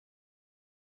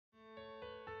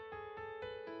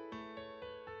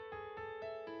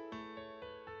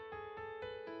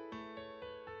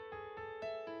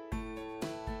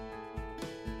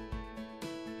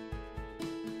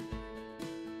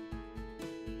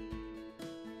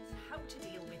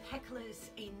Hecklers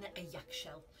in a yak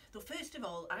shell. Though first of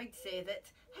all, I'd say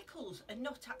that heckles are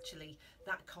not actually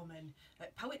that common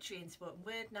at poetry and spoken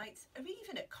word nights, or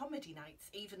even at comedy nights,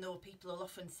 even though people will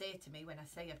often say to me when I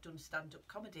say I've done stand-up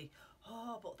comedy,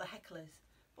 oh, but the hecklers.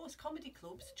 Most comedy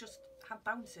clubs just have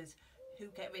bouncers who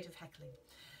get rid of heckling.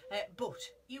 But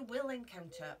you will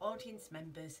encounter audience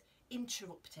members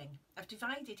interrupting. I've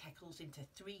divided heckles into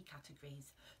 3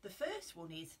 categories. The first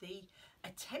one is the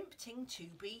attempting to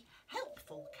be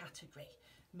helpful category,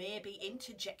 maybe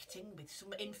interjecting with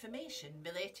some information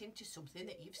relating to something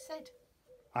that you've said.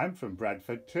 I'm from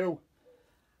Bradford too.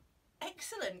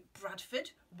 Excellent,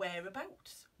 Bradford.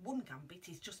 Whereabouts? One gambit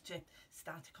is just to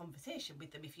start a conversation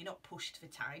with them. If you're not pushed for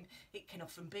time, it can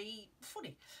often be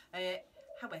funny.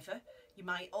 However, you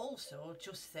might also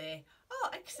just say, oh,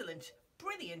 excellent,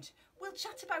 brilliant, we'll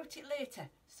chat about it later.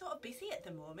 Sort of busy at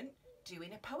the moment,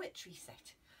 doing a poetry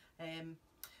set.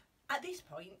 At this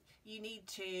point, you need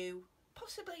to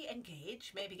possibly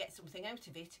engage, maybe get something out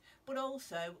of it, but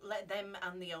also let them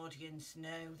and the audience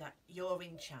know that you're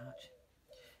in charge.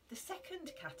 The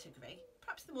second category,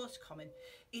 perhaps the most common,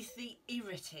 is the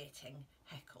irritating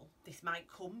heckle. This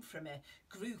might come from a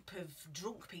group of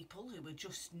drunk people who are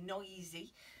just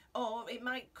noisy, or it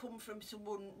might come from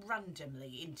someone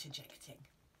randomly interjecting.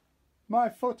 My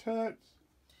foot hurts.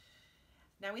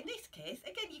 Now in this case,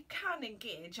 again, you can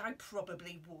engage. I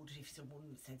probably would if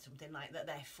someone said something like that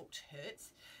their foot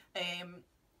hurts.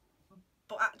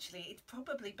 But actually, it's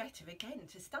probably better, again,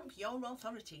 to stamp your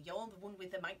authority. You're the one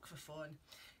with the microphone.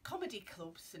 Comedy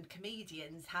clubs and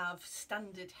comedians have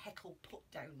standard heckle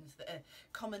put-downs that are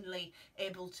commonly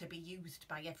able to be used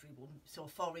by everyone. So,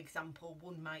 for example,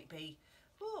 one might be,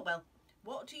 oh, well,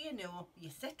 what do you know? You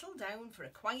settle down for a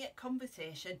quiet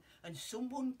conversation and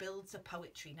someone builds a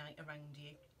poetry night around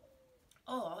you.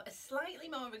 Or a slightly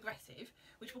more aggressive,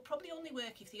 which will probably only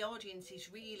work if the audience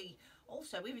is really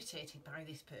also irritated by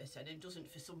this person and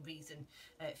doesn't for some reason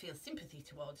feel sympathy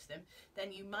towards them,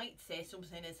 then you might say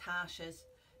something as harsh as,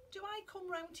 do I come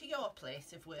round to your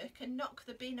place of work and knock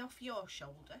the bin off your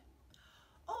shoulder?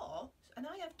 Or, and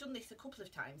I have done this a couple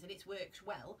of times and it's worked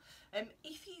well,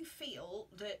 if you feel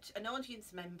that an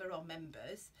audience member or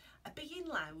members are being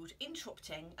loud,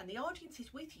 interrupting, and the audience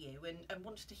is with you and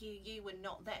wants to hear you and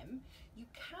not them, you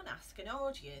can ask an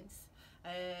audience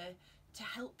to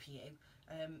help you.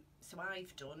 So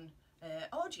I've done,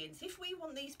 audience, if we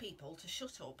want these people to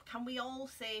shut up, can we all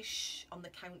say shh on the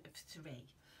count of 3?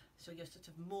 So you're sort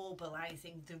of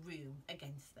mobilising the room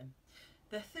against them.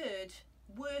 The third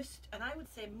worst, and I would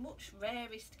say much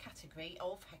rarest category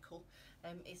of heckle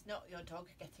is not your dog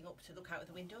getting up to look out of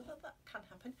the window, though that can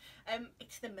happen.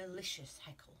 It's the malicious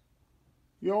heckle.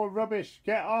 You're rubbish,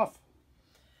 get off.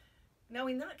 Now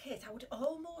in that case, I would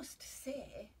almost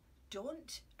say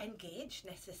don't engage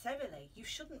necessarily. You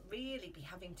shouldn't really be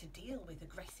having to deal with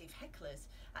aggressive hecklers.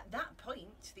 At that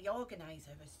point, the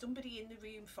organiser or somebody in the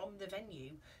room from the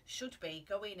venue should be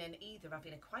going and either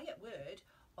having a quiet word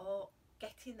or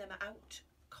getting them out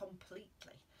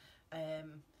completely.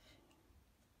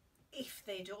 If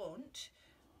they don't,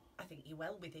 I think you're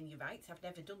well within your rights. I've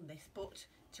never done this, but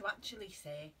to actually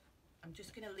say, I'm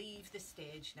just going to leave the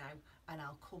stage now and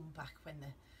I'll come back when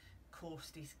the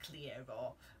coast is clear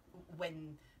or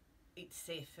when it's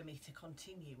safe for me to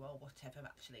continue or whatever.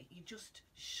 Actually, you just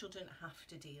shouldn't have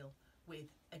to deal with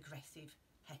aggressive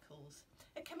heckles.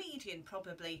 A comedian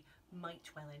probably might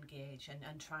well engage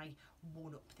and try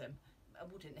one-up them. I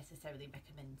wouldn't necessarily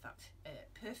recommend that.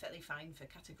 Perfectly fine for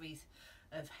categories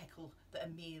of heckle that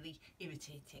are merely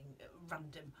irritating,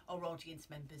 random, or audience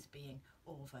members being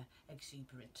over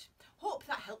exuberant. Hope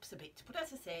that helps a bit, but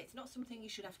as I say, it's not something you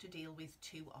should have to deal with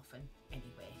too often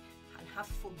anyway, and have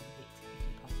fun with it.